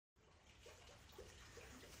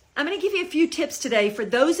I'm going to give you a few tips today for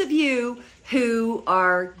those of you who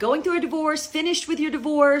are going through a divorce, finished with your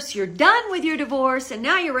divorce, you're done with your divorce, and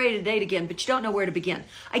now you're ready to date again, but you don't know where to begin.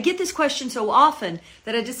 I get this question so often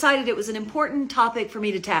that I decided it was an important topic for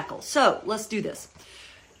me to tackle. So let's do this.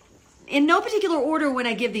 In no particular order when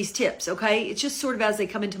I give these tips, okay? It's just sort of as they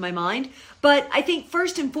come into my mind. But I think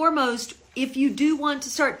first and foremost, if you do want to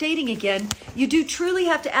start dating again, you do truly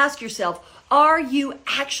have to ask yourself, are you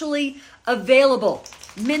actually available,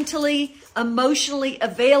 mentally, emotionally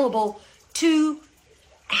available to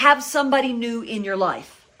have somebody new in your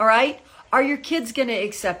life? All right? Are your kids going to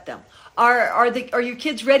accept them? Are your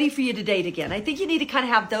kids ready for you to date again? I think you need to kind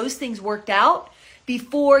of have those things worked out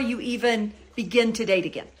before you even begin to date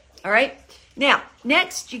again. All right? Now,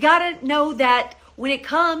 next, you got to know that when it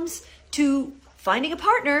comes to finding a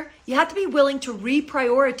partner, you have to be willing to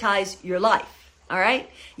reprioritize your life. All right?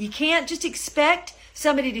 You can't just expect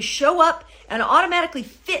somebody to show up and automatically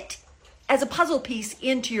fit as a puzzle piece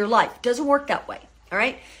into your life. It doesn't work that way. All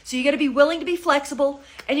right? So you got to be willing to be flexible,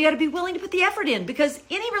 and you got to be willing to put the effort in, because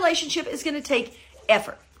any relationship is going to take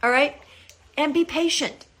effort. All right? And be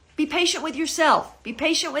patient. Be patient with yourself. Be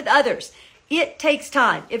patient with others. It takes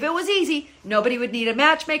time. If it was easy, nobody would need a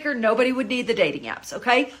matchmaker. Nobody would need the dating apps,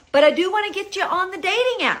 okay? But I do want to get you on the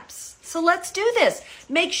dating apps. So let's do this.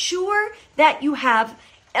 Make sure that you have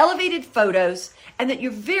elevated photos and that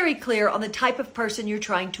you're very clear on the type of person you're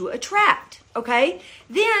trying to attract, okay?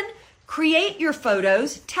 Then create your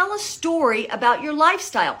photos. Tell a story about your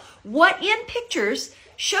lifestyle. What in pictures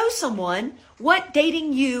show someone what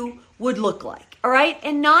dating you would look like, all right?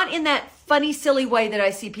 And not in that funny, silly way that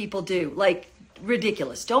I see people do, like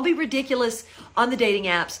ridiculous. Don't be ridiculous on the dating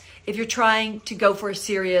apps if you're trying to go for a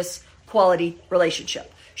serious quality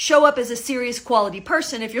relationship. Show up as a serious quality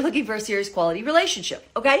person if you're looking for a serious quality relationship,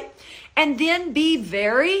 okay? And then be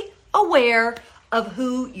very aware of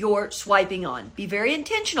who you're swiping on. Be very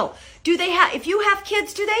intentional. If you have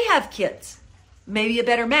kids, do they have kids? Maybe a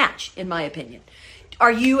better match, in my opinion.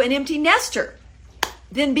 Are you an empty nester?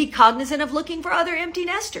 Then be cognizant of looking for other empty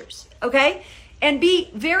nesters, okay? And be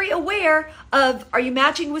very aware of, are you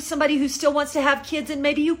matching with somebody who still wants to have kids and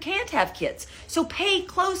maybe you can't have kids? So pay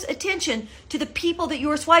close attention to the people that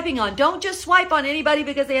you are swiping on. Don't just swipe on anybody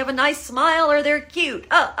because they have a nice smile or they're cute.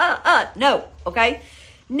 No, okay?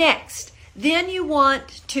 Next, then you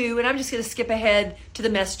want to, and I'm just going to skip ahead to the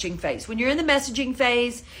messaging phase. When you're in the messaging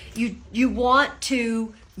phase, you want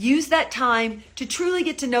to use that time to truly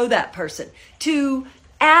get to know that person, to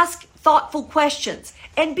ask thoughtful questions.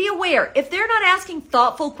 And be aware, if they're not asking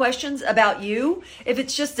thoughtful questions about you, if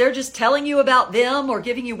it's just they're just telling you about them or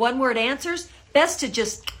giving you one-word answers, best to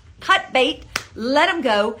just cut bait, let them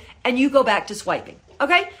go, and you go back to swiping.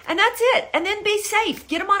 Okay? And that's it. And then be safe.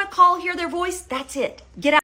 Get them on a call, hear their voice. That's it. Get out.